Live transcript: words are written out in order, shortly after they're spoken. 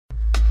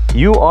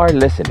You are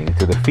listening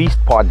to the Feast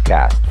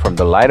podcast from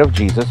the Light of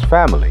Jesus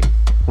family.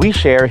 We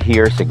share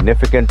here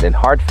significant and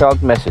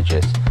heartfelt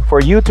messages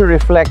for you to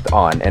reflect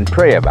on and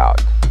pray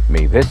about.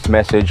 May this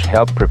message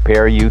help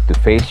prepare you to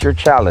face your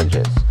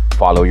challenges,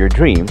 follow your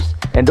dreams,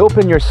 and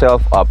open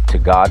yourself up to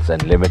God's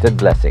unlimited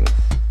blessings.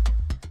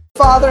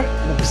 Father,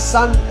 and of the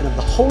Son, and of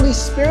the Holy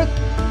Spirit.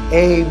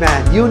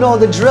 Amen. You know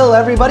the drill,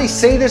 everybody.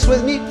 Say this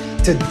with me.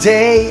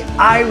 Today,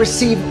 I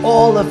receive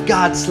all of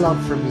God's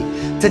love for me.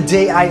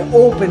 Today, I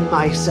open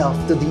myself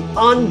to the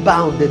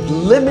unbounded,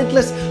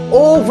 limitless,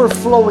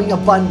 overflowing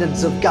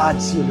abundance of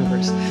God's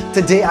universe.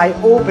 Today, I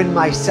open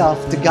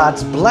myself to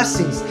God's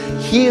blessings,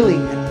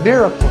 healing, and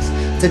miracles.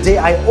 Today,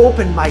 I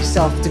open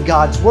myself to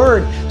God's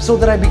Word so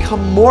that I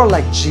become more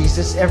like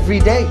Jesus every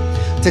day.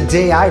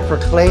 Today, I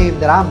proclaim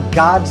that I'm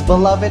God's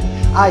beloved,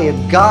 I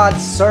am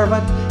God's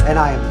servant, and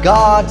I am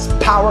God's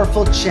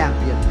powerful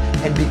champion.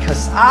 And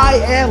because I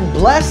am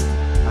blessed,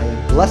 I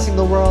am blessing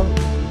the world.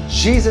 In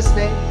Jesus'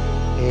 name,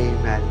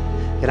 amen.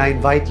 Can I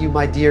invite you,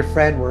 my dear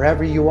friend,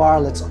 wherever you are,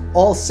 let's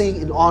all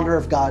sing in honor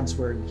of God's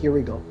Word. Here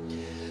we go.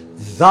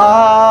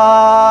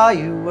 Thy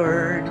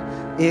Word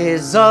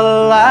is a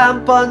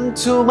lamp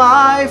unto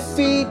my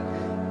feet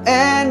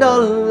and a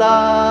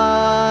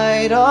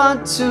light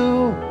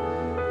unto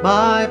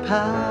my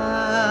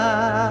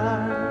path.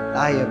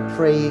 I am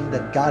praying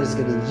that God is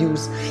going to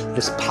use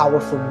this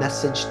powerful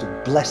message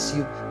to bless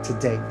you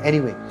today.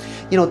 Anyway,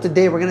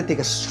 today we're going to take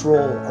a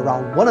stroll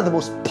around one of the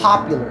most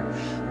popular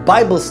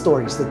Bible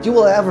stories that you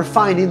will ever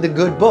find in the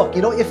good book.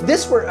 If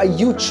this were a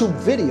YouTube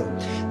video,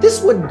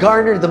 this would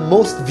garner the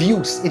most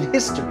views in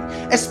history,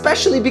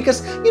 especially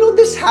because,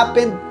 this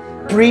happened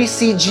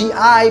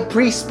pre-CGI,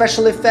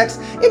 pre-special effects.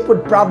 It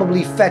would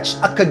probably fetch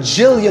a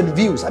cajillion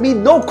views. I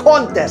mean, no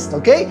contest,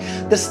 okay?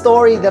 The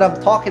story that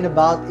I'm talking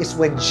about is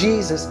when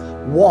Jesus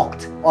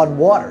walked on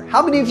water.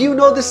 How many of you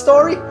know this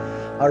story?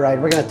 All right,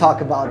 we're going to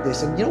talk about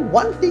this. And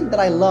one thing that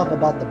I love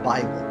about the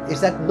Bible is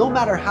that no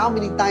matter how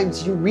many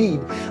times you read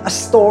a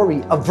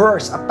story, a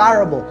verse, a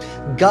parable,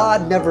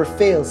 God never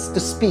fails to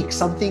speak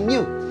something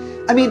new.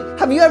 I mean,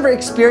 have you ever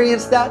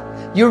experienced that?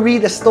 You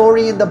read a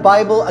story in the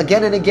Bible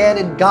again and again,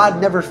 and God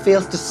never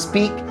fails to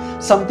speak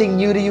something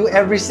new to you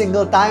every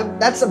single time.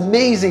 That's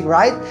amazing,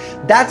 right?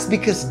 That's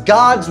because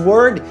God's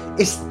Word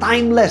is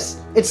timeless.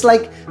 It's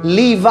like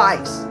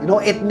Levi's,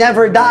 it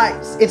never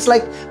dies. It's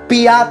like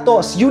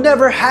Piatos, you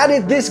never had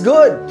it this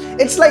good.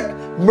 It's like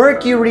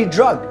mercury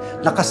drug,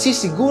 na kasi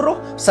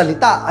siguro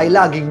salita ay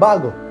laging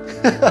bago.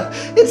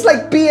 It's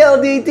like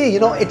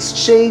PLDT,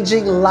 it's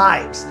changing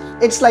lives.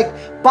 It's like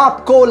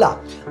Pop Cola,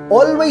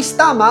 always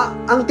tama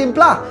ang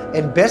timpla.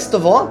 And best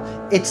of all,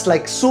 it's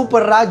like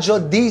Super Radio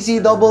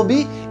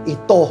DZBB,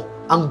 ito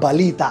ang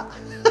balita.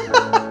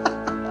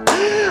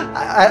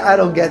 I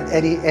don't get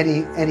any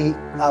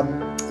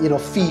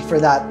fee for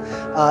that,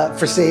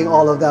 for saying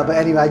all of that. But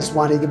anyway, I just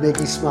wanted to make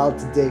you smile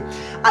today.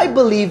 I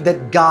believe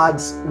that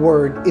God's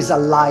Word is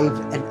alive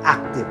and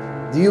active.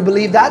 Do you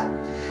believe that?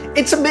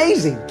 It's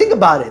amazing. Think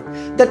about it.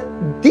 That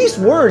these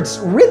words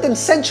written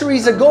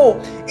centuries ago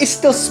is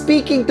still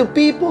speaking to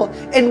people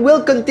and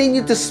will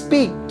continue to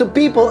speak to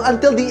people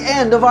until the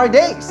end of our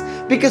days.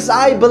 Because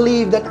I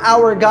believe that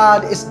our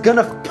God is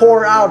gonna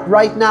pour out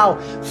right now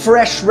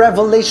fresh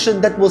revelation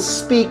that will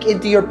speak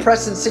into your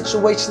present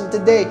situation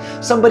today.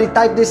 Somebody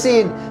type this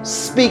in.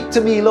 Speak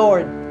to me,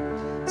 Lord.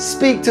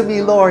 Speak to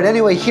me, Lord.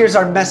 Anyway, here's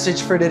our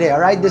message for today,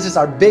 all right? This is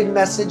our big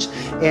message,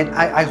 and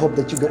I hope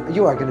that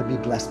you are going to be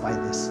blessed by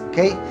this,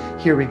 okay?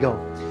 Here we go.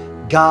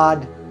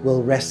 God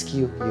will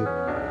rescue you.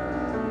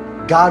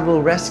 God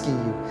will rescue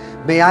you.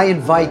 May I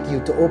invite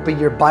you to open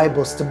your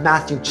Bibles to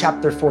Matthew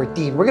chapter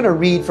 14. We're going to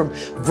read from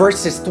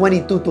verses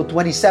 22 to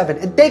 27.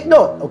 And take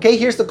note, okay?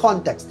 Here's the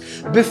context.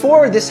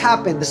 Before this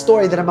happened, the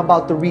story that I'm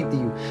about to read to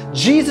you,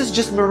 Jesus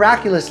just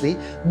miraculously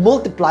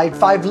multiplied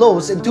 5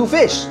 loaves and 2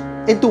 fish.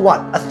 Into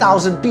what?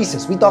 1,000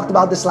 pieces. We talked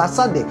about this last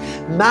Sunday.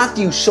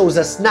 Matthew shows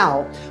us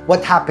now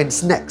what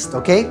happens next,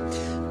 okay?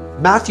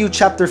 Matthew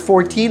chapter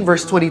 14,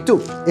 verse 22.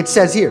 It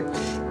says here,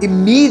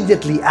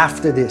 immediately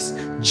after this,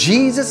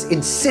 Jesus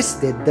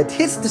insisted that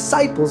his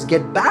disciples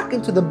get back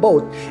into the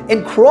boat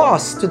and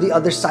cross to the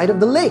other side of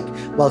the lake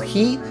while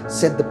he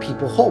sent the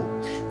people home.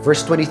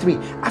 Verse 23,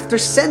 after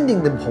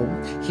sending them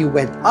home, he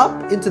went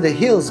up into the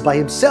hills by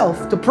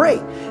himself to pray,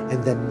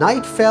 and then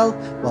night fell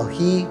while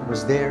he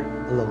was there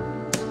alone.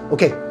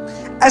 Okay,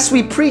 as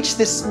we preach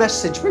this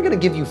message, we're going to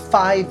give you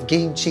 5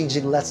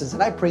 game-changing lessons,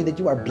 and I pray that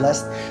you are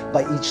blessed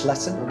by each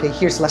lesson. Okay,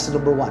 here's lesson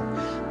number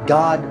 1.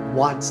 God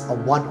wants a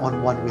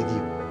one-on-one with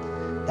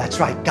you. That's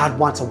right, God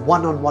wants a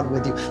one-on-one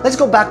with you. Let's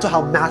go back to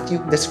how Matthew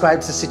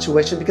describes the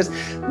situation, because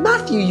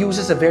Matthew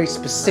uses a very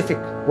specific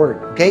word.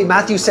 Okay,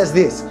 Matthew says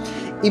this,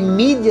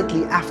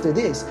 immediately after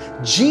this,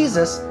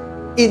 Jesus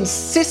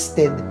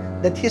insisted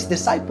that his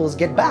disciples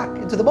get back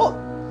into the boat.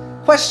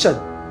 Question,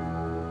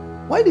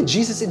 why did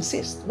Jesus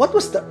insist? What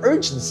was the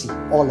urgency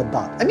all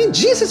about? I mean,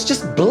 Jesus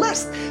just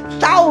blessed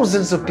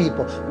thousands of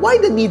people. Why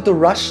the need to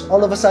rush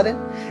all of a sudden?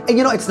 And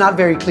it's not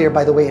very clear,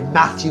 by the way, in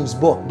Matthew's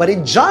book. But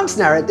in John's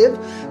narrative,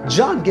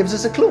 John gives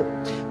us a clue.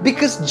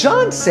 Because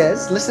John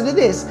says, listen to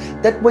this,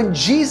 that when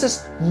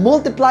Jesus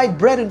multiplied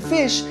bread and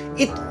fish,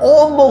 it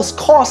almost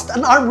caused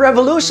an armed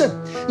revolution.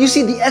 You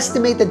see, the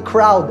estimated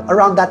crowd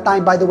around that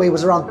time, by the way,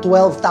 was around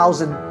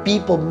 12,000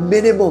 people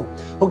minimum.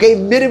 Okay,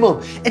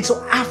 minimum. And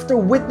so after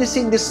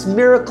witnessing this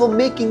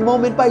miracle-making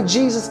moment by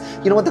Jesus,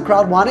 you know what the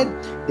crowd wanted?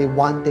 They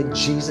wanted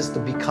Jesus to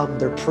become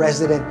their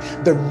president,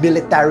 their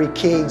military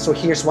king. So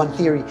here's one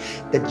theory,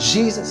 that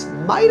Jesus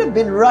might have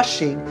been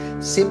rushing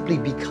simply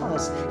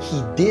because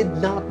he did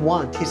not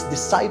want his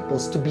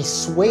disciples to be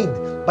swayed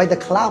by the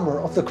clamor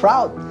of the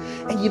crowd.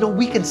 And you know,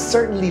 we can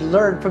certainly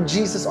learn from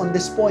Jesus on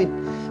this point.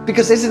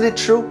 Because isn't it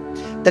true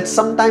that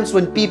sometimes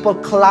when people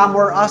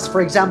clamor us, for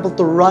example,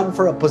 to run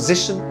for a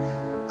position,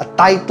 a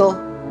title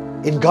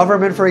in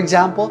government, for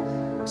example,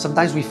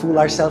 sometimes we fool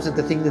ourselves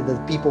into thinking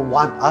that people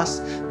want us.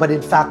 But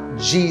in fact,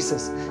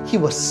 Jesus, he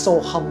was so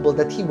humble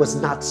that he was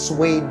not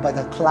swayed by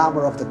the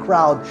clamor of the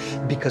crowd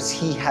because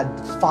he had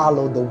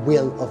followed the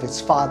will of his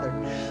Father.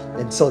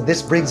 And so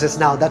this brings us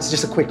now, that's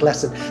just a quick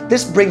lesson.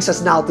 This brings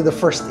us now to the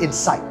first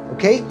insight,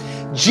 okay?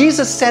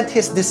 Jesus sent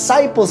his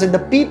disciples and the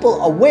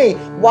people away.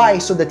 Why?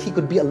 So that he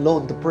could be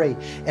alone to pray.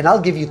 And I'll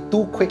give you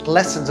two quick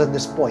lessons on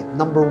this point.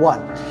 Number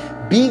one,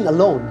 being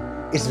alone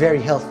is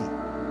very healthy.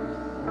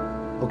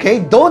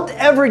 Okay? Don't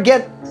ever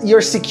get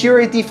your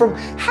security from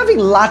having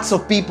lots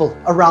of people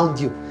around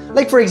you.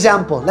 Like for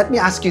example, let me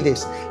ask you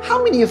this.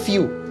 How many of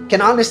you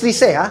can honestly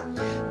say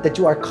that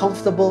you are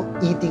comfortable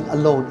eating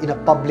alone in a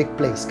public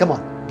place? Come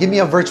on, give me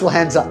a virtual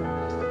hands up.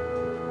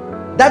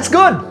 That's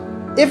good.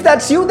 If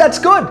that's you, that's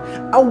good.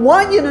 I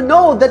want you to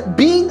know that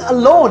being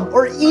alone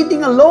or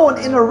eating alone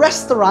in a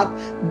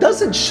restaurant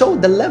doesn't show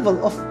the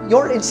level of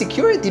your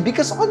insecurity,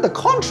 because on the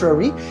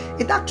contrary,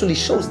 it actually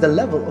shows the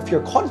level of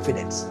your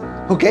confidence.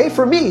 Okay,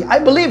 for me, I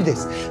believe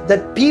this,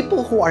 that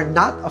people who are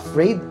not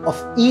afraid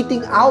of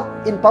eating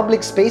out in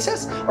public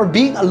spaces or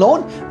being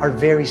alone are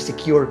very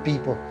secure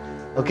people.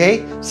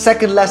 Okay,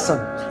 second lesson.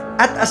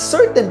 At a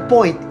certain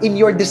point in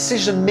your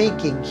decision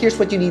making, here's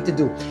what you need to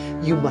do.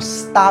 You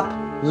must stop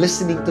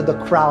listening to the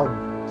crowd,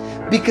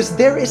 because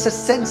there is a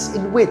sense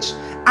in which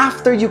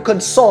after you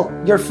consult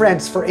your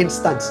friends, for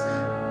instance,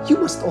 you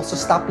must also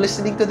stop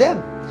listening to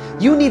them.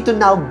 You need to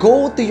now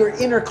go to your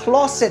inner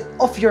closet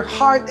of your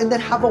heart and then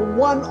have a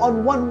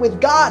one-on-one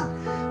with God.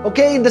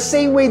 Okay, in the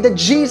same way that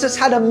Jesus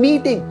had a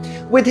meeting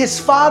with his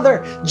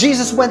Father,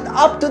 Jesus went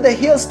up to the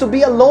hills to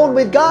be alone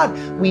with God.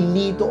 We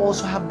need to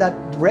also have that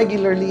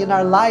regularly in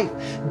our life.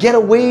 Get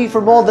away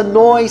from all the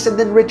noise and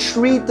then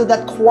retreat to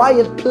that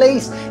quiet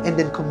place and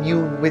then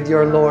commune with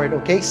your Lord.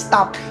 Okay,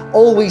 stop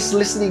always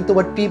listening to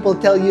what people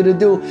tell you to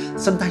do.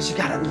 Sometimes you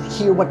gotta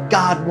hear what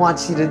God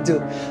wants you to do.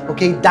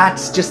 Okay,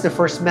 that's just the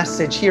first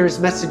message. Here is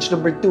message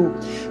number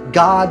 2.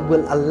 God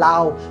will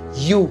allow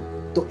you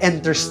to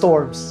enter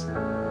storms.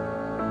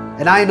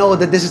 And I know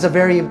that this is a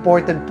very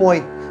important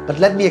point, but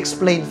let me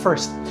explain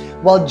first.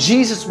 While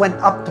Jesus went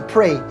up to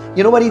pray,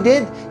 you know what he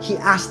did? He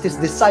asked his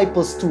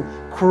disciples to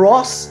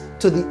cross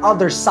to the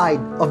other side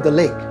of the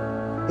lake.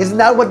 Isn't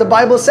that what the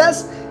Bible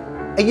says?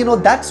 And you know,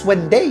 that's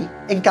when they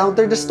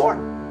encountered the storm.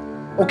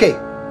 Okay,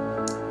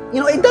 you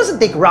know, it doesn't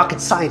take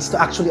rocket science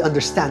to actually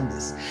understand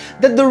this.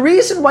 That the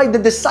reason why the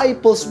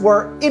disciples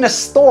were in a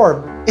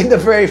storm in the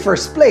very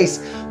first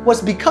place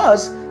was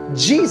because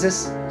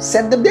Jesus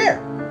sent them there,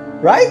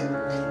 right?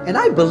 And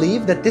I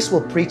believe that this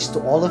will preach to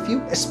all of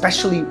you,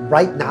 especially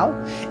right now,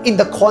 in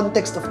the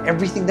context of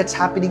everything that's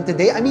happening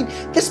today. I mean,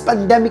 this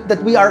pandemic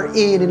that we are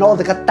in and all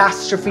the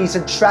catastrophes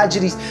and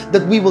tragedies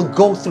that we will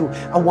go through,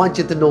 I want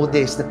you to know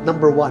this, that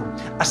number 1,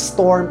 a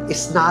storm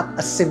is not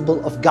a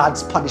symbol of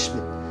God's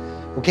punishment.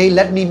 Okay,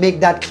 let me make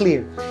that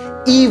clear.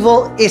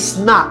 Evil is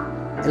not,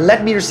 and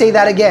let me say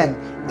that again,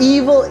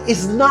 evil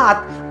is not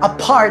a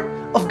part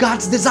of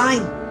God's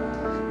design.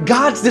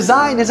 God's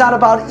design is not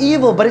about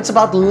evil, but it's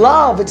about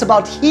love, it's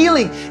about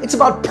healing, it's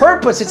about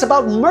purpose, it's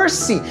about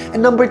mercy.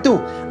 And number 2,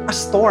 a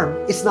storm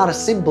is not a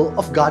symbol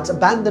of God's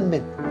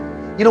abandonment.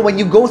 You know, when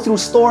you go through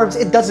storms,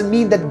 it doesn't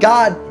mean that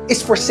God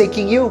is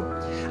forsaking you.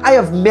 I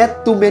have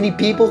met too many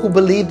people who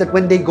believe that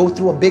when they go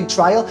through a big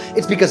trial,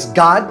 it's because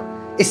God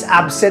is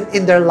absent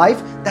in their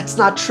life. That's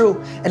not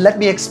true. And let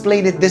me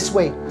explain it this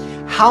way.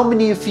 How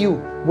many of you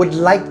would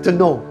like to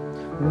know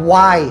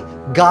why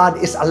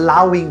God is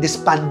allowing this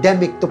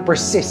pandemic to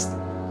persist?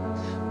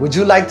 Would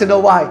you like to know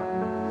why?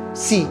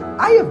 See,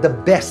 I have the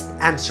best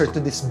answer to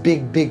this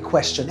big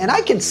question, and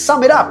I can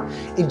sum it up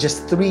in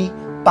just 3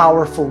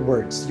 powerful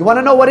words. You want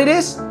to know what it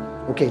is?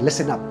 Okay,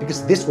 listen up,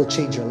 because this will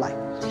change your life.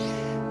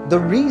 The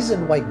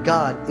reason why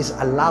God is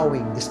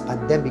allowing this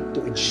pandemic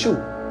to ensue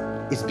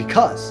is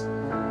because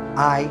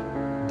I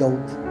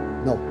don't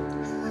know.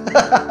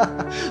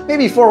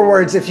 Maybe 4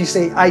 words if you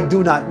say, I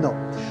do not know.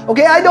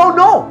 Okay, I don't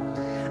know.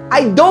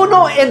 I don't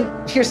know, and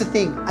here's the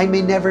thing, I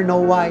may never know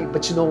why,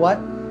 but you know what?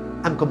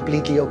 I'm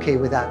completely okay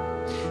with that.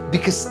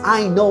 Because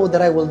I know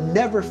that I will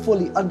never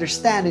fully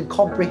understand and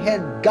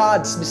comprehend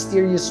God's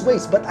mysterious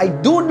ways. But I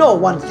do know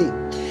one thing.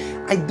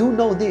 I do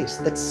know this,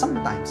 that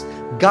sometimes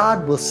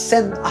God will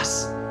send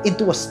us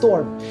into a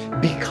storm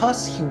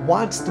because He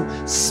wants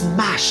to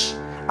smash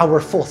our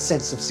full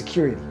sense of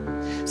security.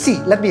 See,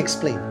 let me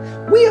explain.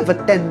 We have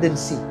a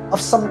tendency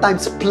of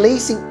sometimes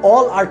placing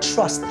all our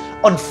trust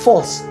on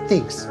false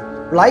things.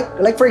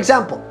 Like for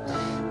example,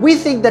 we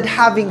think that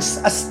having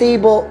a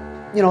stable,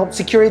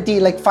 security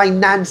like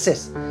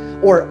finances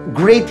or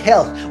great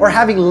health or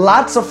having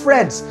lots of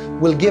friends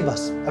will give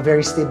us a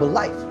very stable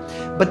life.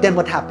 But then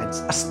what happens?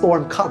 A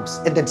storm comes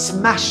and then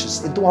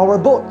smashes into our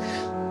boat.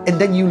 And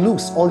then you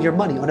lose all your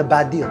money on a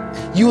bad deal.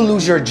 You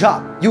lose your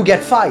job. You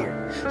get fired.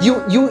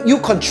 You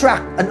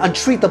contract an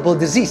untreatable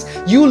disease.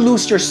 You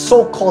lose your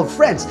so-called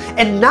friends.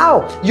 And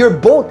now your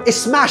boat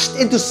is smashed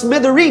into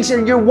smithereens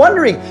and you're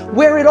wondering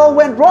where it all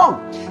went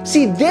wrong.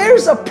 See,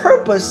 there's a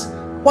purpose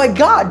why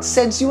God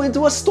sends you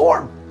into a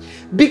storm.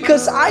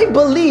 Because I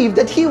believe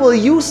that He will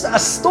use a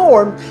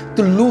storm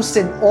to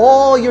loosen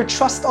all your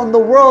trust on the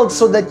world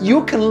so that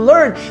you can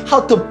learn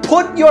how to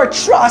put your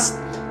trust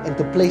and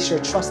to place your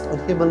trust on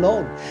Him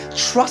alone.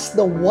 Trust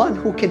the one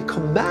who can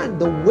command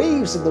the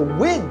waves and the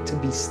wind to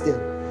be still.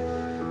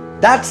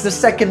 That's the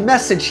second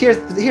message.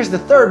 Here's the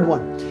third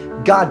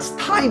one. God's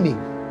timing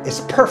is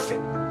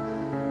perfect.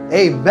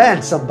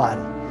 Amen,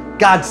 somebody.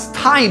 God's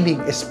timing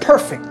is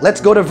perfect.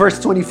 Let's go to verse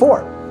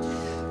 24.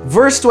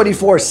 Verse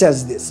 24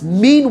 says this,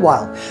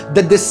 "Meanwhile,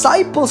 the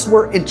disciples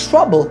were in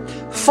trouble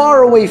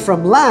far away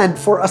from land,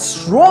 for a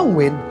strong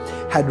wind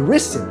had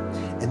risen,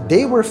 and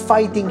they were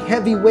fighting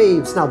heavy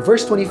waves." Now,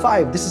 verse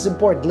 25, this is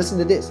important. Listen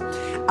to this.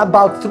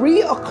 "About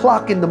 3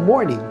 o'clock in the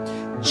morning,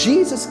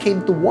 Jesus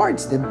came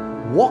towards them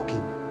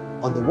walking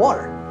on the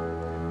water."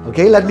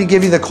 Okay, let me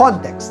give you the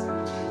context.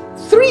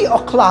 3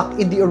 o'clock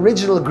in the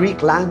original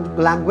Greek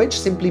language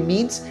simply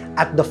means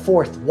at the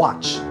fourth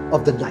watch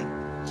of the night.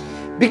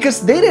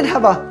 Because they didn't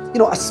have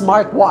a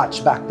smart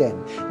watch back then.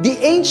 The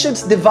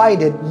ancients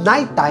divided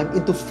nighttime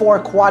into 4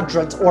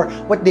 quadrants, or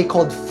what they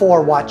called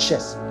 4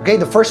 watches. Okay,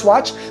 the first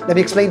watch, let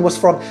me explain, was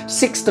from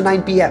 6 to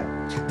 9 p.m.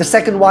 The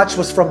second watch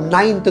was from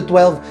 9 to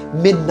 12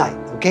 midnight.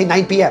 Okay,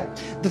 9 p.m.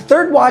 The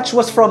third watch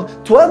was from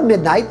 12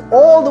 midnight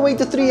all the way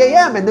to 3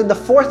 a.m. And then the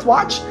fourth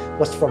watch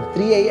was from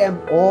 3 a.m.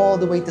 all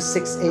the way to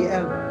 6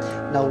 a.m.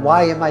 Now,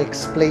 why am I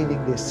explaining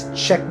this?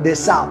 Check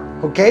this out,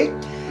 okay?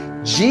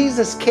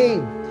 Jesus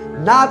came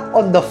not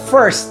on the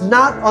first,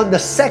 not on the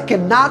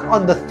second, not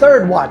on the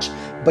third watch,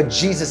 but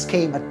Jesus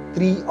came at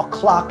 3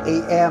 o'clock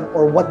a.m.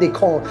 or what they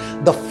call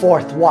the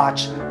fourth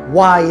watch.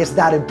 Why is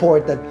that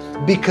important?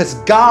 Because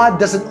God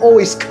doesn't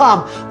always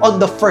come on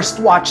the first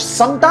watch.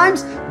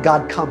 Sometimes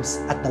God comes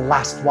at the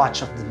last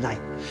watch of the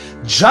night.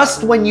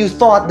 Just when you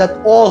thought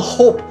that all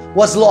hope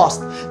was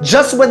lost,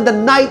 just when the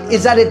night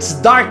is at its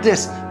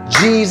darkness,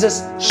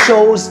 Jesus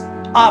shows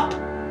up.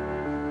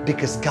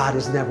 Because God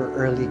is never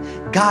early.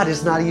 God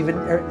is not even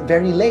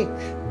very late.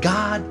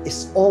 God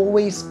is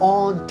always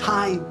on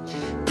time.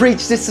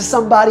 Preach this to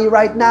somebody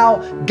right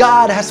now.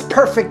 God has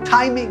perfect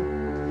timing.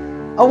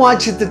 I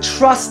want you to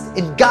trust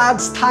in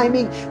God's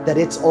timing, that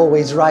it's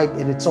always right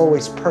and it's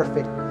always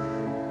perfect.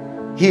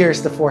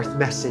 Here's the fourth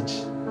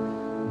message.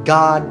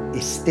 God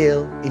is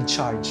still in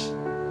charge.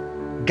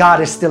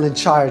 God is still in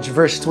charge.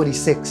 Verse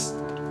 26.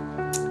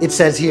 It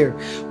says here,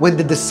 "When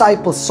the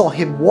disciples saw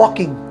Him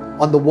walking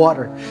on the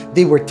water,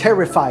 they were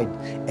terrified,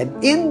 and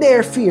in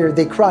their fear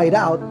they cried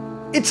out,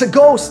 'It's a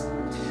ghost!'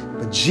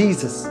 But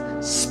Jesus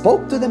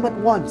spoke to them at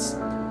once.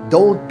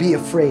 'Don't be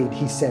afraid,'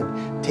 He said.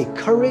 'Take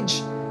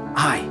courage,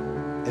 I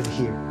am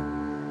here.'"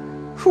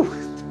 Whew,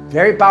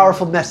 very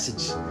powerful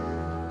message.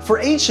 For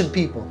ancient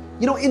people,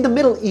 in the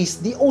Middle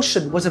East, the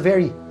ocean was a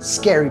very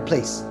scary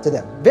place to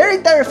them. Very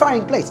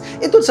terrifying place.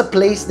 It was a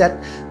place that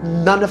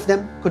none of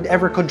them could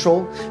ever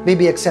control,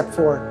 maybe except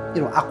for,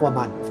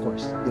 Aquaman, of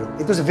course.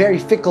 It was a very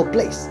fickle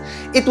place.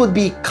 It would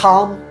be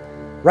calm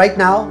right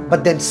now,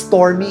 but then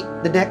stormy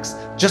the next,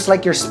 just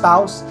like your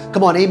spouse.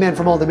 Come on, amen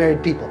from all the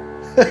married people.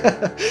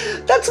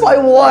 That's why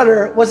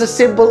water was a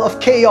symbol of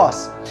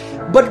chaos.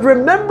 But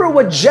remember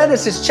what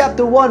Genesis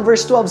chapter 1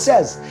 verse 12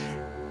 says.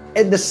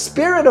 "And the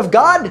Spirit of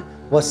God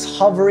was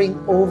hovering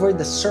over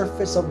the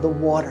surface of the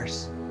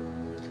waters."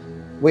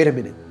 Wait a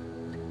minute.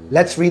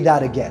 Let's read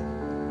that again.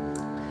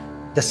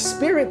 The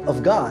Spirit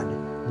of God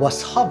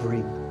was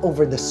hovering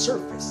over the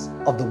surface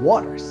of the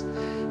waters.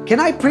 Can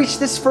I preach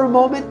this for a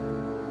moment?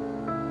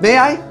 May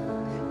I?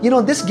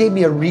 This gave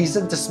me a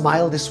reason to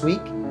smile this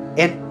week.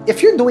 And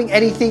if you're doing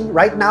anything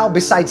right now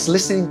besides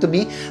listening to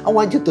me, I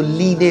want you to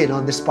lean in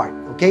on this part.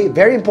 Okay?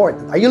 Very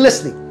important. Are you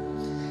listening?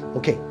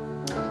 Okay.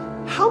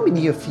 How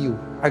many of you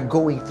are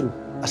going through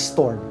a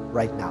storm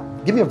right now?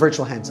 Give me a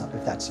virtual hands up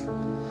if that's you.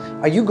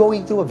 Are you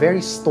going through a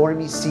very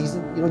stormy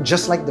season,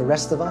 just like the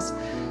rest of us?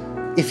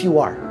 If you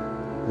are,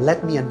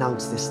 let me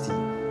announce this to you.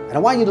 And I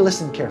want you to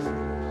listen carefully.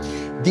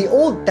 The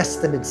Old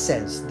Testament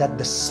says that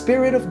the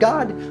Spirit of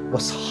God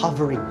was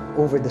hovering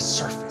over the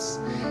surface.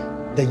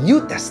 The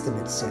New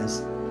Testament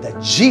says that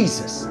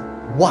Jesus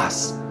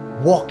was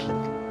walking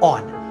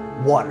on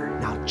water.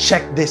 Now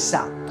check this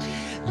out.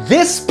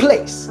 This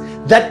place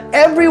that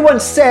everyone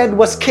said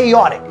was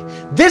chaotic,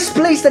 this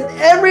place that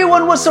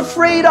everyone was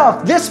afraid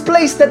of, this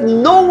place that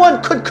no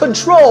one could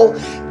control,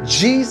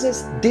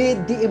 Jesus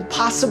did the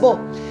impossible.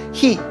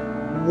 He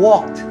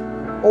walked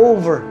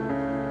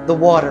over the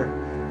water.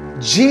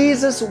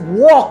 Jesus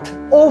walked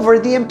over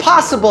the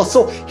impossible.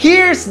 So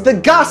here's the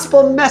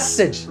gospel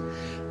message.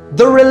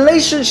 The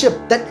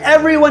relationship that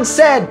everyone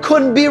said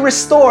couldn't be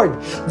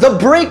restored, the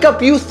breakup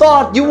you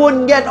thought you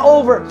wouldn't get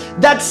over,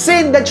 that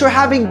sin that you're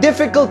having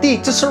difficulty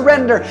to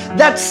surrender,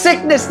 that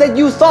sickness that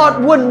you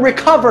thought wouldn't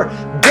recover,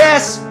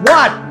 guess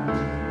what?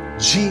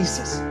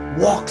 Jesus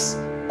walks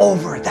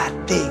over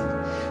that thing.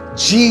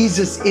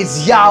 Jesus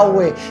is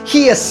Yahweh.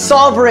 He is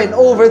sovereign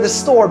over the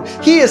storm.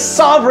 He is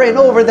sovereign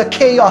over the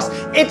chaos.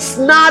 It's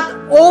not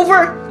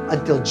over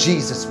until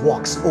Jesus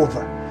walks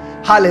over.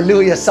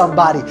 Hallelujah,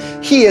 somebody.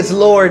 He is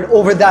Lord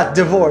over that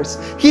divorce.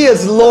 He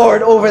is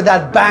Lord over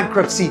that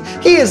bankruptcy.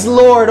 He is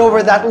Lord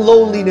over that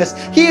loneliness.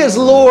 He is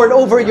Lord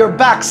over your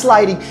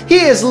backsliding. He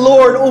is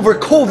Lord over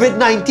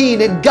COVID-19.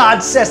 And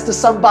God says to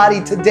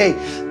somebody today,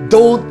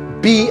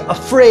 don't be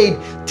afraid.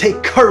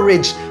 Take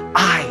courage.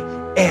 I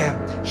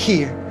am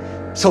here.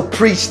 So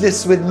preach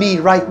this with me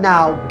right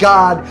now.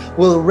 God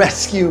will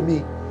rescue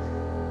me.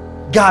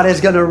 God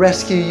is going to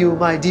rescue you,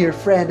 my dear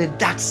friend. And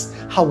that's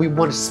how we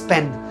want to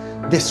spend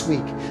this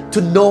week, to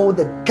know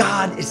that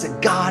God is a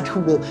God who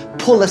will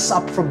pull us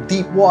up from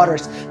deep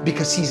waters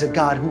because He's a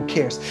God who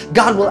cares.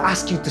 God will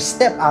ask you to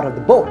step out of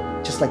the boat,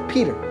 just like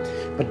Peter,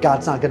 but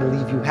God's not going to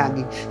leave you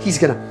hanging. He's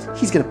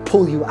gonna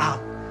pull you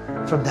out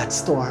from that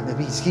storm, and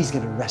He's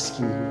going to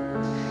rescue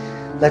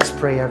you. Let's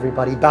pray,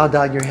 everybody. Bow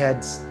down your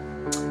heads.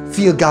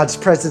 Feel God's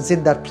presence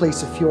in that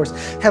place of yours.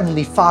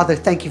 Heavenly Father,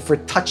 thank you for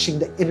touching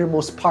the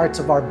innermost parts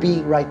of our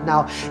being right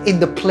now, in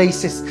the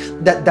places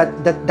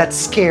that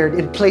scared,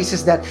 in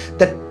places that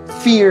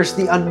fears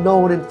the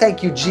unknown. And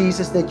thank you,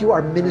 Jesus, that you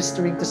are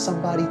ministering to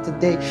somebody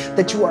today,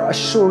 that you are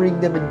assuring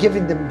them and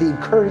giving them the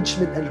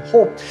encouragement and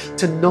hope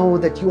to know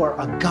that you are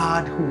a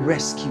God who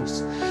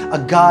rescues,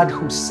 a God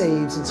who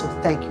saves. And so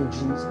thank you,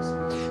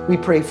 Jesus. We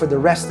pray for the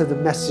rest of the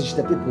message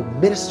that it will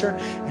minister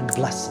and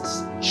bless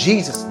us. In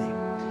Jesus' name.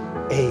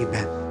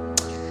 Amen.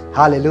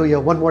 Hallelujah.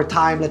 One more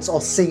time, let's all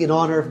sing in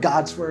honor of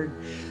God's word.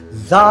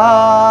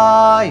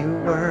 Thy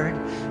word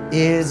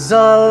is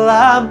a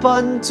lamp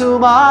unto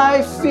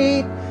my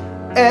feet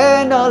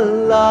and a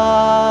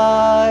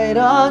light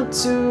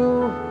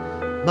unto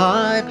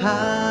my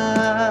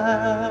path.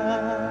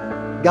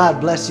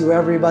 God bless you,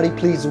 everybody.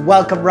 Please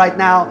welcome right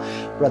now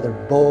Brother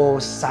Bo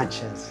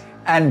Sanchez.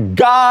 And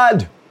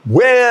God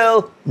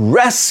will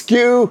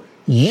rescue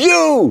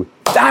you.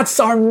 That's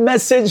our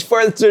message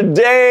for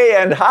today.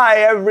 And hi,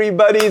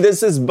 everybody.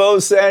 This is Bo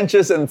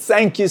Sanchez, and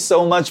thank you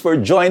so much for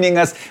joining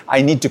us.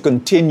 I need to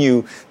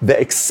continue the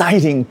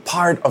exciting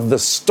part of the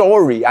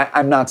story.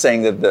 I'm not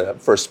saying that the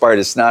first part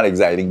is not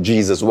exciting,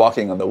 Jesus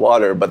walking on the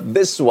water, but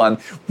this one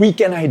we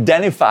can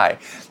identify.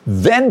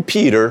 Then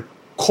Peter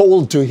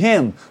called to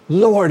him,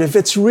 Lord, if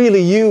it's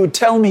really you,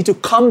 tell me to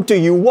come to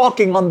you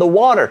walking on the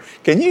water.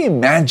 Can you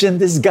imagine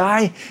this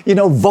guy,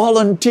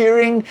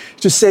 volunteering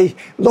to say,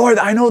 Lord,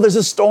 I know there's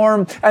a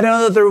storm, and I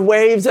know that there are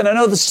waves, and I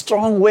know the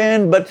strong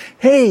wind, but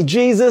hey,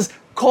 Jesus,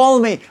 call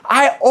me.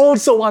 I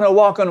also want to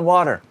walk on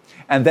water.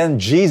 And then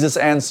Jesus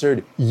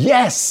answered,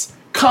 yes,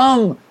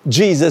 come,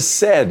 Jesus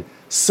said.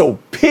 So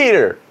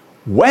Peter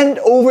went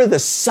over the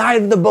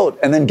side of the boat,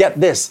 and then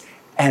get this,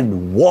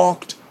 and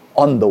walked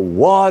on the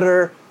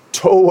water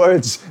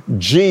towards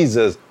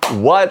Jesus.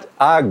 What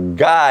a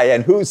guy.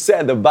 And who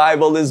said the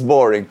Bible is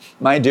boring?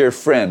 My dear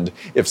friend,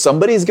 if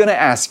somebody's going to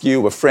ask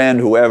you, a friend,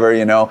 whoever,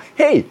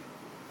 hey,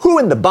 who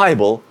in the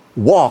Bible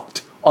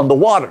walked on the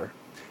water?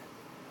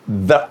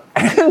 The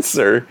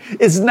answer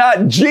is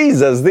not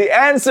Jesus. The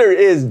answer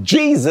is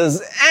Jesus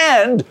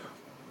and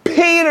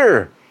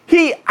Peter.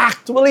 He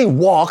actually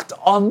walked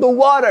on the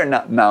water.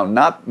 Now,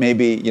 not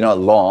maybe,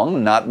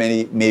 long, not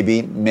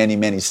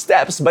many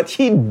steps, but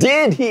he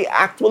did. He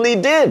actually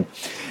did.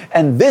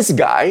 And this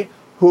guy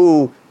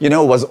who,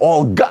 was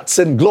all guts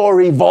and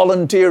glory,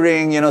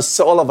 volunteering,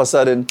 so all of a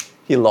sudden,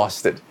 he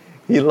lost it.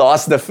 He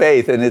lost the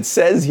faith. And it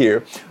says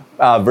here,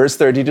 verse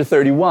 30 to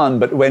 31,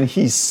 but when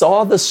he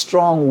saw the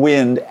strong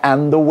wind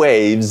and the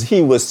waves,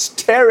 he was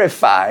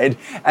terrified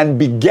and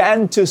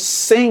began to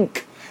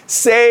sink.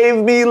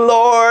 Save me,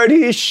 Lord,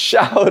 he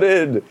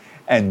shouted.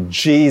 And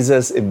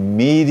Jesus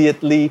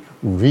immediately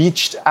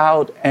reached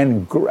out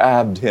and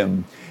grabbed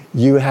him.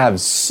 You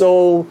have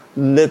so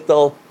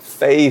little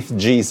faith,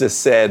 Jesus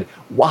said.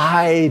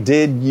 Why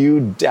did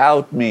you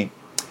doubt me?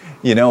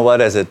 You know what,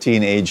 as a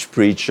teenage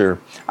preacher,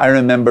 I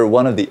remember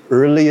one of the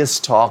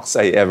earliest talks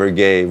I ever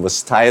gave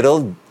was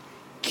titled,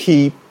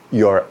 Keep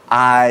Your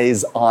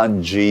Eyes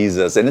on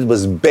Jesus. And it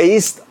was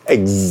based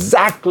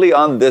exactly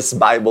on this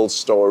Bible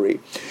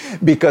story.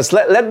 Because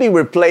let me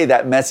replay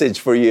that message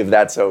for you if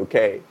that's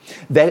okay.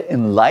 That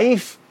in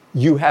life,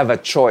 you have a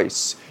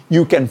choice.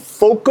 You can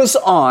focus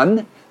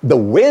on the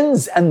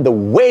winds and the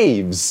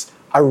waves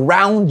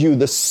around you,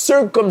 the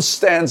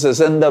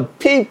circumstances and the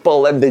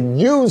people and the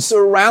news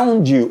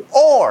around you,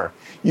 or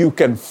you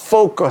can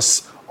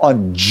focus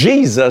on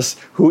Jesus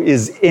who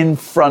is in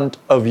front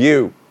of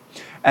you.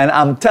 And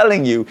I'm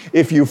telling you,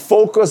 if you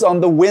focus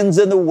on the winds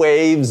and the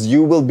waves,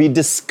 you will be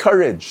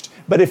discouraged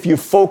But if you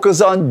focus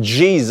on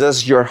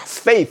Jesus, your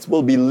faith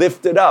will be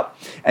lifted up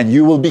and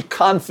you will be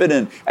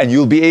confident and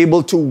you'll be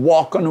able to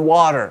walk on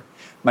water.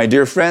 My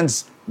dear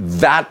friends,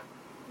 that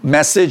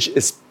message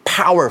is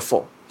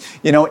powerful.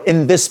 You know,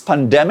 in this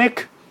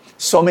pandemic,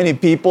 so many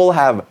people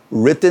have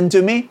written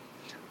to me,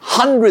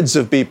 hundreds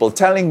of people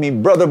telling me,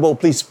 Brother Bo,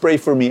 please pray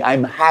for me.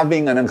 I'm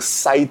having an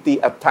anxiety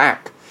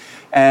attack.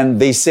 And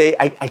they say,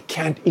 I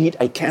can't eat,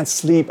 I can't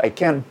sleep, I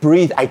can't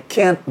breathe, I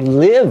can't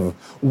live.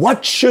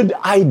 What should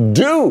I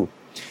do?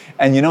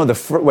 And you know,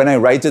 when I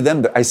write to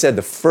them, I said,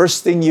 the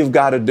first thing you've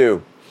got to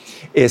do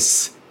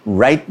is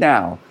right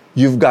now,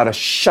 you've got to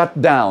shut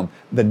down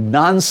the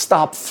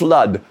nonstop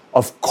flood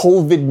of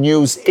COVID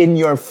news in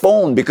your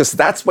phone because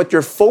that's what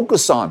you're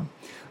focused on.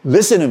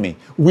 Listen to me.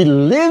 We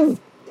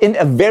live in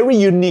a very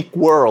unique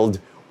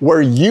world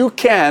where you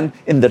can,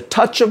 in the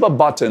touch of a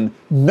button,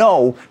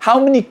 know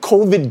how many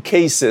COVID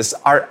cases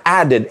are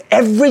added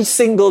every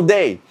single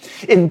day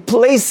in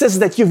places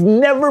that you've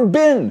never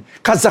been.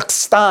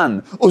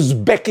 Kazakhstan,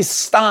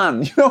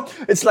 Uzbekistan, you know,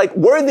 it's like,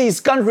 where are these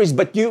countries?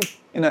 But you,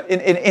 in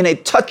a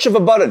touch of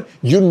a button,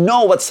 you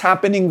know what's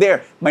happening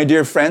there. My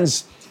dear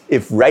friends,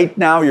 if right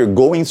now you're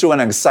going through an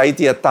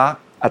anxiety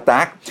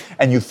attack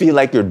and you feel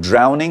like you're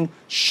drowning,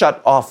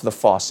 shut off the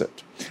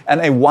faucet.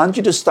 And I want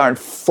you to start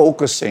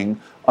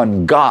focusing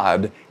on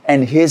God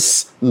and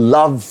His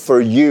love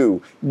for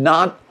you,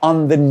 not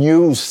on the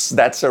news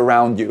that's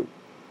around you.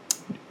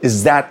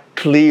 Is that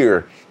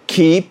clear?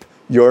 Keep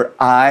your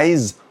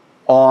eyes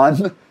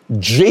on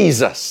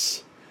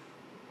Jesus.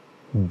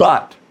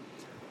 But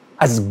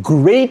as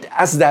great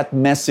as that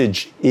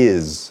message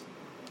is,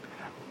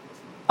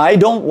 I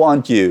don't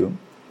want you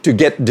to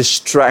get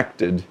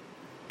distracted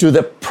to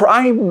the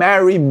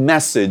primary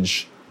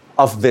message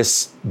of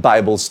this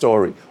Bible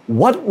story.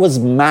 What was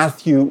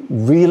Matthew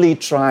really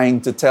trying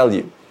to tell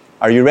you?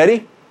 Are you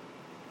ready?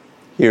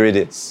 Here it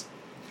is.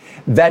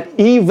 That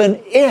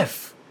even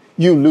if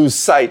you lose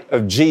sight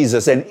of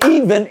Jesus, and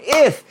even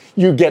if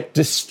you get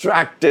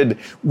distracted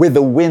with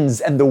the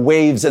winds and the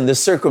waves and the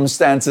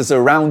circumstances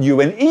around you,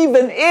 and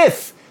even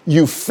if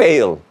you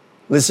fail,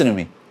 listen to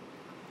me,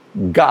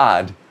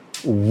 God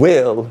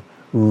will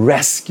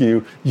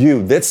rescue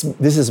you. This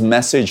is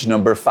message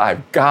number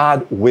 5.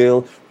 God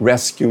will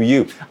rescue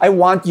you. I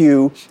want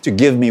you to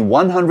give me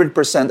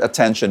 100%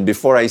 attention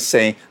before I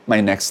say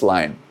my next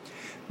line.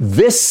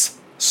 This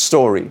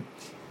story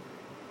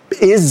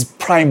is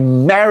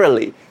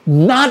primarily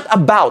not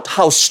about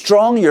how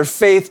strong your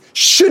faith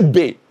should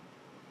be.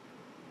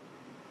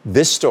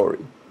 This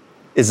story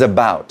is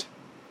about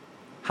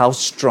how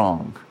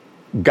strong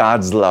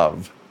God's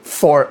love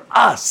for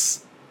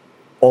us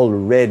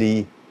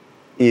already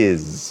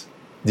is.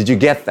 Did you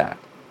get that?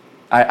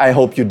 I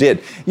hope you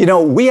did. You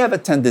know, we have a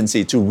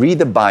tendency to read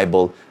the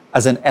Bible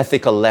as an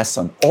ethical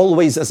lesson,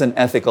 always as an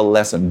ethical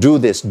lesson. Do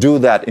this, do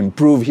that,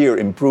 improve here,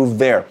 improve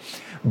there.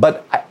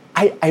 But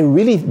I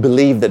really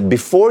believe that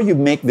before you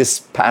make this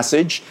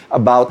passage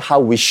about how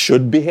we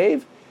should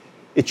behave,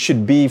 it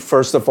should be,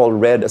 first of all,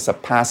 read as a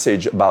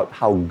passage about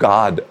how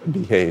God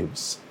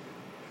behaves.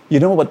 You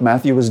know what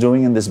Matthew was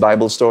doing in this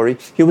Bible story?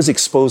 He was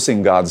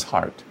exposing God's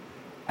heart.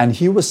 And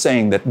he was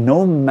saying that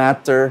no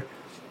matter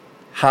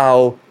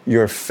how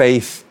your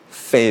faith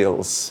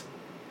fails,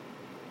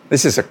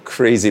 this is a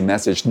crazy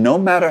message. No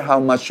matter how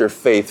much your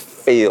faith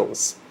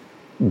fails,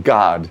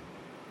 God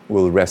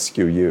will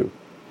rescue you.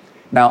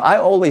 Now, I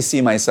always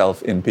see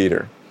myself in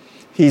Peter.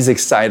 He's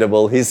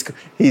excitable,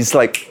 he's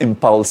like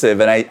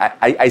impulsive, and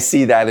I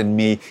see that in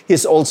me.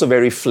 He's also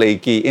very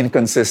flaky,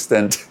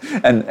 inconsistent,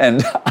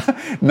 and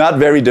not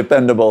very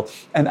dependable.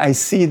 And I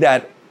see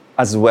that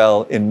as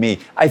well in me.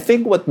 I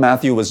think what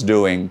Matthew was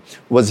doing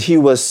was he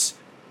was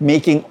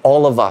making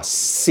all of us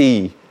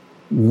see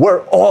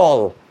we're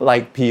all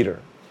like Peter,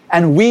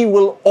 and we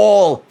will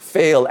all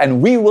fail,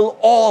 and we will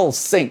all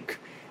sink.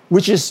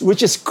 Which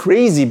is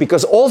crazy,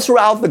 because all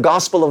throughout the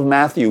Gospel of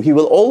Matthew, he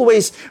will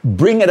always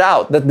bring it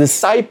out that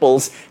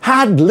disciples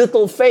had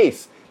little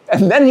faith.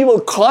 And then he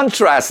will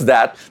contrast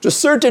that to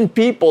certain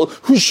people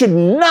who should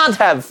not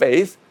have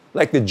faith,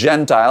 like the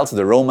Gentiles,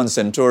 the Roman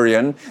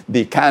centurion,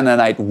 the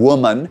Canaanite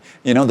woman,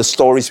 you know, the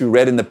stories we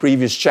read in the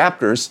previous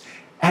chapters.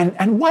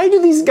 And why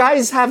do these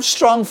guys have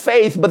strong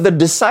faith, but the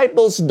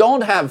disciples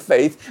don't have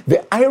faith?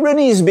 The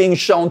irony is being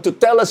shown to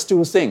tell us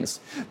two things.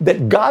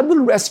 That God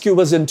will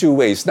rescue us in two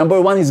ways. Number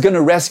one, He's going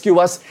to rescue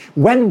us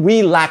when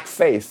we lack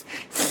faith.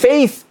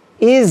 Faith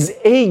is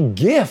a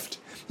gift.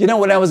 You know,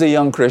 when I was a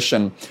young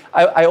Christian,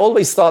 I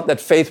always thought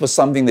that faith was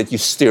something that you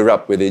stir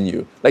up within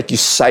you, like you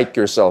psych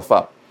yourself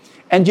up.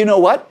 And you know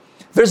what?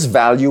 There's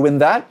value in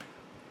that.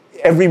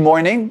 Every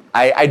morning,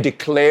 I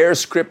declare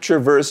scripture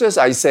verses.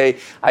 I say,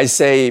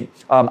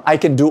 I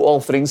can do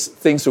all things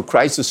through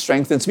Christ who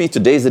strengthens me.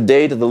 Today's the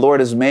day that the Lord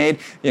has made.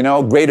 You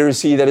know, greater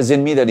is He that is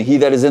in me than he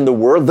that is in the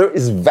world. There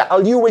is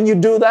value when you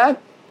do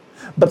that.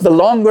 But the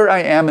longer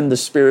I am in the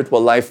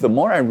spiritual life, the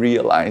more I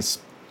realize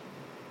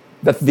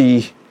that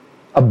the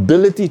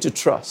ability to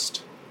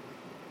trust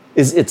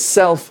is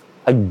itself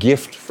a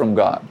gift from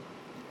God.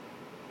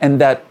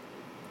 And that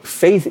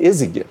faith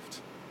is a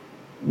gift.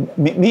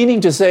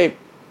 Meaning to say,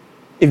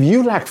 if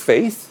you lack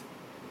faith,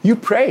 you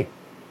pray.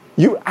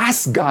 You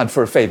ask God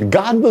for faith.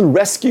 God will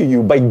rescue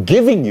you by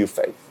giving you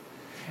faith.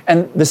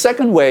 And the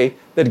second way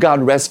that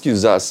God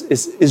rescues us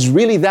is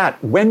really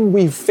that when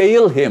we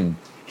fail Him,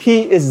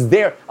 He is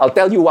there. I'll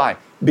tell you why.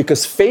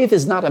 Because faith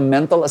is not a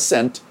mental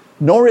assent,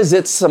 nor is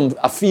it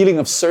a feeling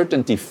of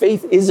certainty.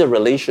 Faith is a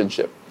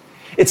relationship.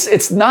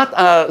 It's not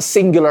a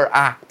singular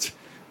act,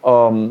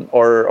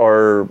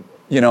 or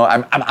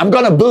I'm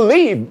gonna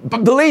believe.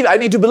 I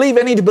need to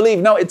believe.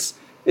 No,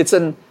 it's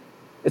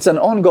an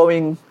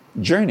ongoing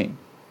journey.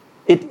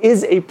 It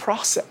is a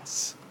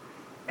process,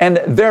 and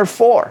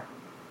therefore,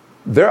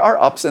 there are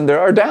ups and there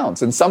are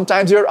downs. And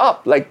sometimes you're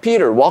up, like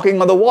Peter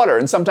walking on the water,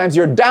 and sometimes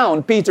you're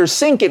down, Peter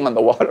sinking on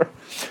the water.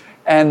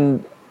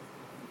 And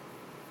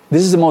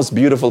this is the most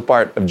beautiful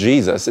part of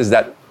Jesus, is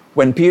that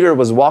when Peter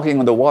was walking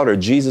on the water,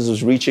 Jesus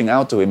was reaching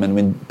out to him. And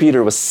when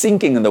Peter was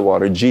sinking in the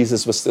water,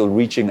 Jesus was still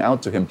reaching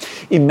out to him.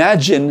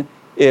 Imagine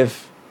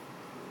if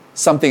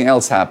something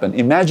else happened.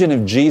 Imagine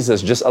if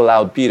Jesus just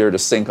allowed Peter to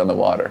sink on the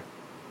water.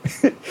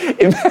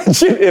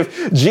 Imagine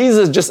if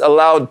Jesus just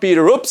allowed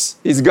Peter, oops,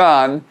 he's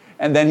gone.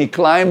 And then he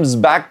climbs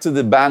back to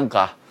the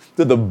banca,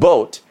 to the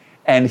boat,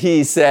 and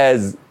he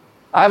says,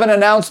 I have an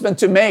announcement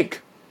to make.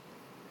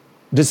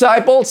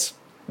 Disciples,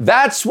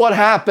 that's what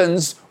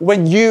happens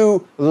when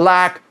you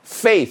lack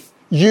faith.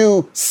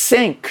 You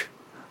sink.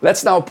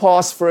 Let's now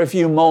pause for a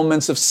few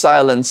moments of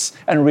silence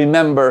and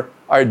remember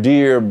our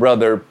dear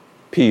brother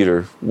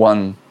Peter.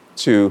 1,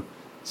 2,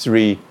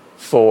 3,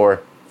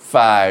 4,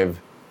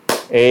 5.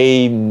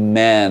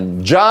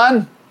 Amen.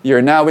 John,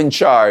 you're now in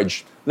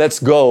charge. Let's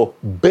go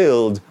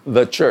build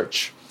the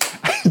church.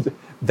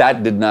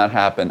 That did not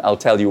happen. I'll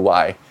tell you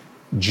why.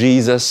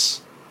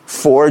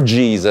 For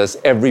Jesus,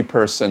 every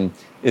person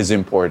is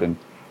important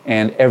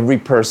and every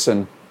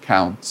person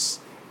counts.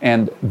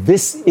 And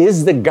this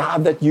is the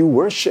God that you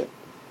worship.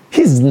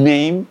 His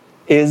name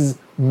is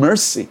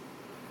mercy.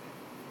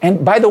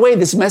 And by the way,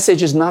 this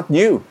message is not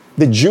new.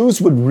 The Jews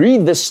would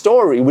read this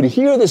story, would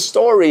hear this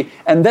story,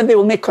 and then they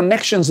will make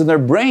connections in their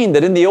brain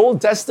that in the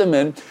Old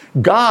Testament,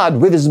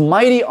 God, with His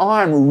mighty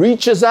arm,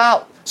 reaches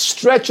out,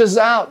 stretches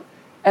out,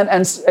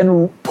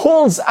 and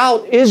pulls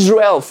out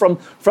Israel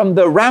from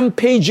the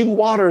rampaging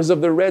waters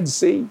of the Red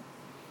Sea.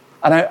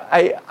 And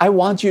I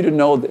want you to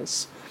know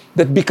this,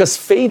 that because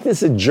faith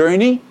is a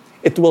journey,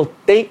 it will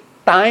take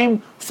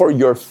time for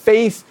your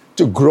faith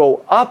to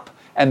grow up.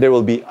 And there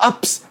will be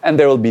ups and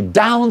there will be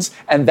downs,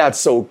 and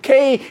that's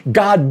okay.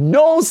 God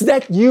knows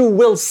that you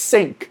will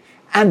sink.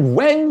 And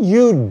when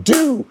you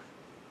do,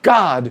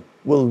 God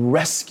will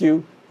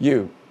rescue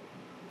you.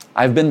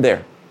 I've been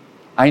there.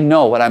 I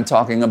know what I'm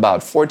talking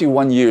about.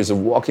 41 years of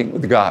walking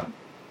with God.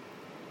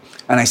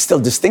 And I still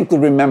distinctly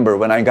remember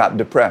when I got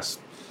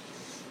depressed.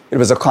 It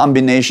was a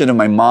combination of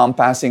my mom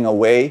passing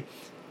away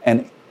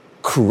and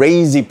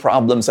crazy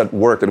problems at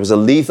work. It was a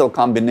lethal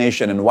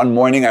combination. And one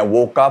morning I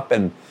woke up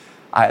and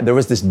there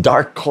was this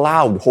dark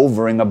cloud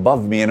hovering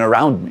above me and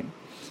around me.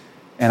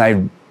 And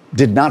I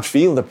did not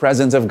feel the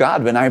presence of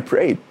God when I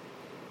prayed.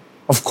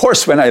 Of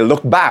course, when I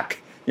look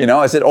back,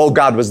 I said, oh,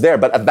 God was there.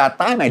 But at that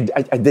time, I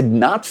did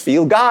not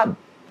feel God.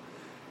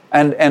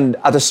 And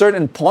at a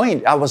certain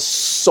point, I was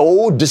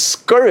so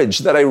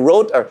discouraged that I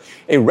wrote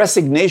a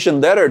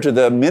resignation letter to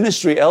the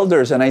ministry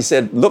elders. And I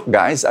said, look,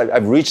 guys,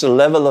 I've reached a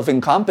level of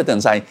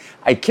incompetence. I'm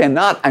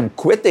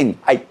quitting.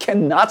 I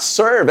cannot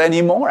serve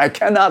anymore. I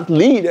cannot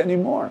lead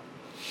anymore.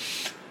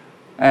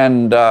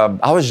 And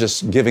I was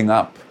just giving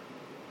up.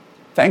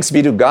 Thanks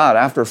be to God,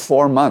 after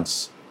 4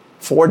 months,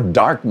 4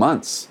 dark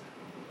months,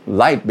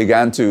 light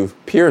began to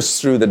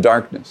pierce through the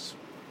darkness.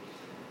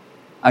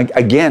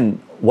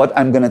 Again, what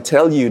I'm going to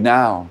tell you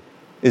now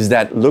is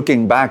that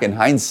looking back in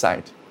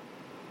hindsight,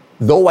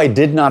 though I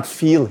did not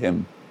feel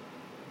Him,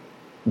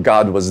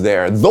 God was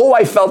there. Though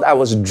I felt I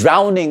was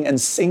drowning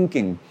and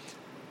sinking,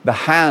 the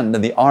hand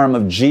and the arm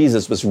of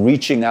Jesus was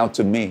reaching out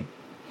to me.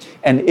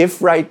 And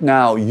if right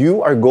now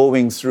you are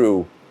going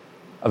through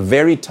a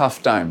very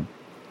tough time,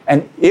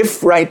 and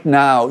if right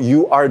now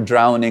you are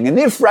drowning, and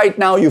if right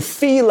now you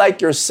feel like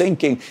you're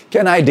sinking,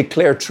 can I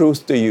declare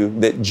truth to you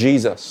that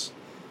Jesus,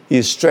 He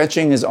is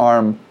stretching His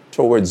arm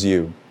towards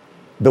you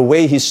the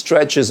way He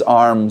stretched His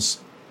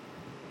arms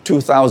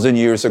 2,000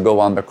 years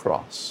ago on the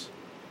cross.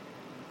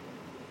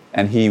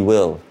 And He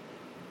will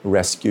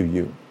rescue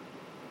you.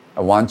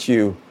 I want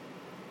you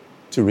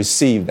to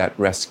receive that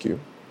rescue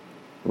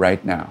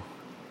right now.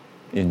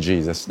 In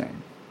Jesus'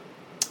 name,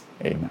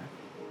 amen.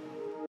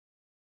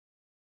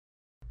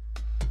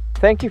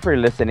 Thank you for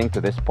listening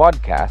to this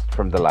podcast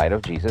from the Light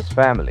of Jesus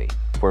family.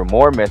 For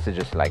more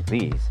messages like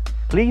these,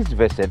 please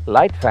visit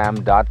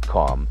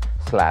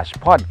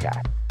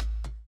lightfam.com/podcast.